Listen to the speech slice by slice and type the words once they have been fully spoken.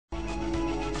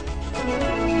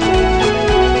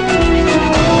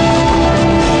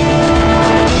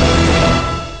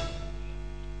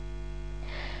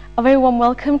A very warm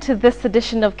welcome to this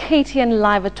edition of KTN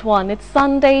Live at 1. It's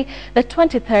Sunday, the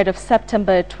 23rd of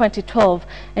September 2012,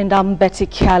 and I'm Betty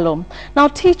Kialo. Now,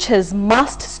 teachers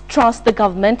must trust the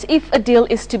government if a deal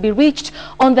is to be reached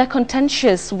on their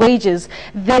contentious wages.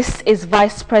 This is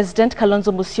Vice President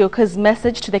Kalonzo Musyoka's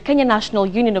message to the Kenya National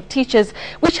Union of Teachers,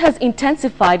 which has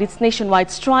intensified its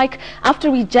nationwide strike after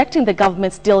rejecting the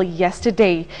government's deal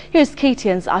yesterday. Here's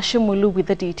KTN's Asha Mulu with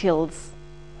the details.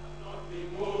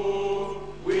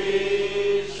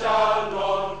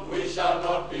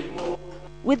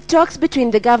 With talks between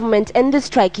the government and the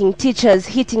striking teachers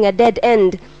hitting a dead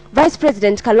end, Vice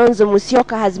President Kalonzo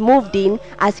Musyoka has moved in,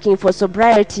 asking for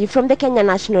sobriety from the Kenya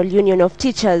National Union of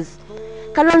Teachers.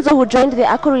 Kalonzo, who joined the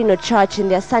Akorino Church in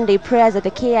their Sunday prayers at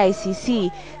the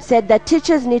KICC, said that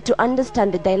teachers need to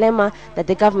understand the dilemma that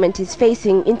the government is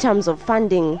facing in terms of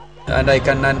funding. And I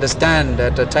can understand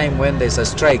at a time when there's a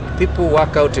strike, people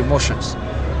work out emotions.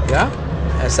 Yeah?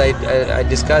 As I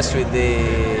discussed with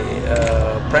the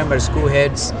primary school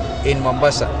heads in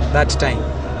Mombasa that time.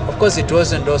 Of course, it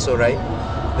wasn't also right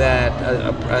that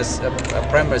a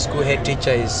primary school head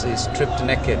teacher is stripped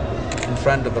naked in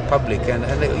front of the public,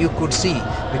 and you could see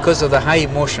because of the high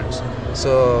emotions.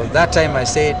 So that time I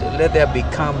said, let there be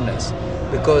calmness,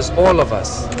 because all of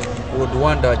us would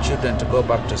want our children to go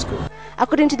back to school.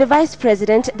 According to the Vice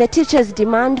President, the teachers'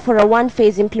 demand for a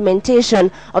one-phase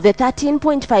implementation of the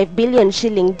 13.5 billion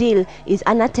shilling deal is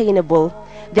unattainable.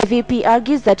 The VP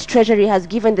argues that Treasury has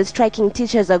given the striking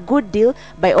teachers a good deal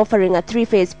by offering a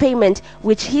three-phase payment,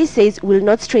 which he says will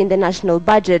not strain the national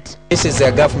budget. This is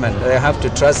their government. They have to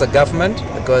trust the government,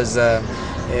 because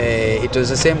it was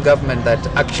the same government that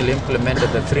actually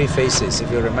implemented the three phases, if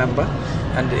you remember.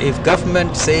 And if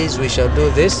government says we shall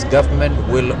do this, government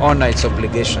will honor its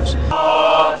obligations.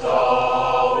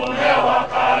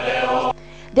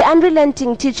 The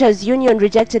unrelenting teachers' union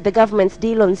rejected the government's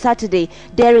deal on Saturday,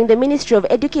 daring the Ministry of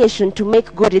Education to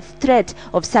make good its threat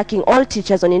of sacking all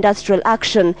teachers on industrial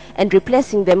action and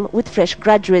replacing them with fresh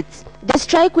graduates. The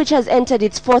strike, which has entered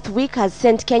its fourth week, has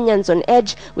sent Kenyans on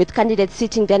edge, with candidates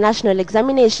sitting their national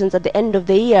examinations at the end of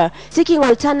the year, seeking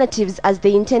alternatives as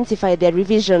they intensify their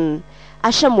revision.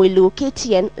 Asha Mwilu,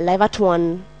 KTN Live at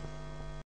 1.